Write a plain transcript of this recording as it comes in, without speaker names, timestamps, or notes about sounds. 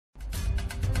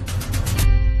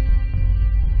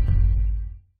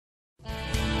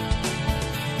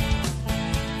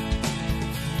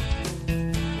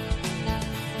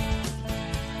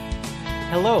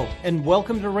Hello and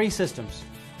welcome to ToxiRAE Systems.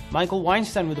 Michael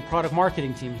Weinstein with the product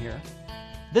marketing team here.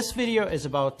 This video is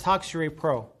about ToxiRAE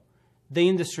Pro, the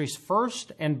industry's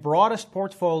first and broadest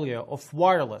portfolio of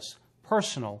wireless,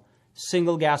 personal,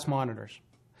 single gas monitors.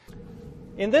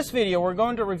 In this video, we're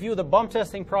going to review the bump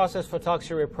testing process for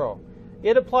ToxiRAE Pro.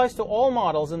 It applies to all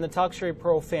models in the ToxiRAE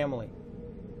Pro family.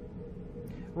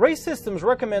 ToxiRAE Systems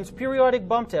recommends periodic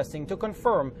bump testing to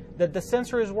confirm that the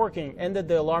sensor is working and that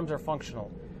the alarms are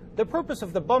functional. The purpose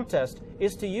of the bump test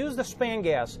is to use the span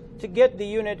gas to get the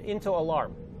unit into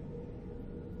alarm.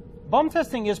 Bump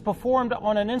testing is performed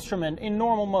on an instrument in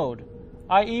normal mode,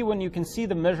 i.e. when you can see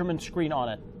the measurement screen on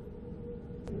it.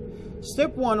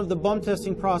 Step 1 of the bump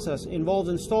testing process involves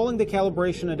installing the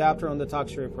calibration adapter on the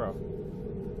ToxiRAE Pro.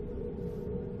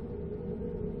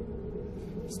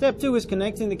 Step 2 is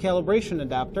connecting the calibration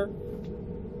adapter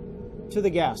to the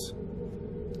gas.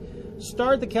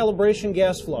 Start the calibration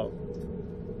gas flow.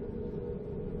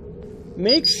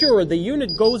 Make sure the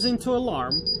unit goes into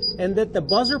alarm and that the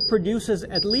buzzer produces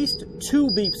at least 2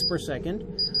 beeps per second,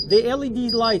 the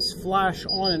LED lights flash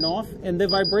on and off, and the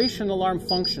vibration alarm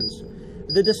functions.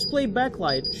 The display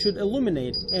backlight should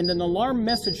illuminate and an alarm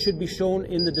message should be shown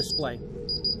in the display.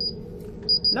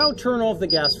 Now turn off the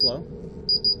gas flow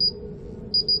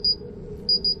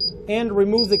and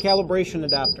remove the calibration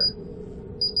adapter.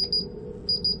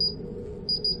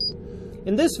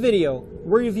 In this video,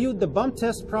 we reviewed the bump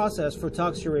test process for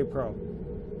ToxiRAE Pro.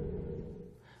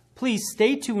 Please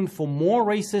stay tuned for more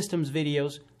ToxiRAE Systems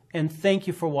videos, and thank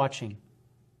you for watching.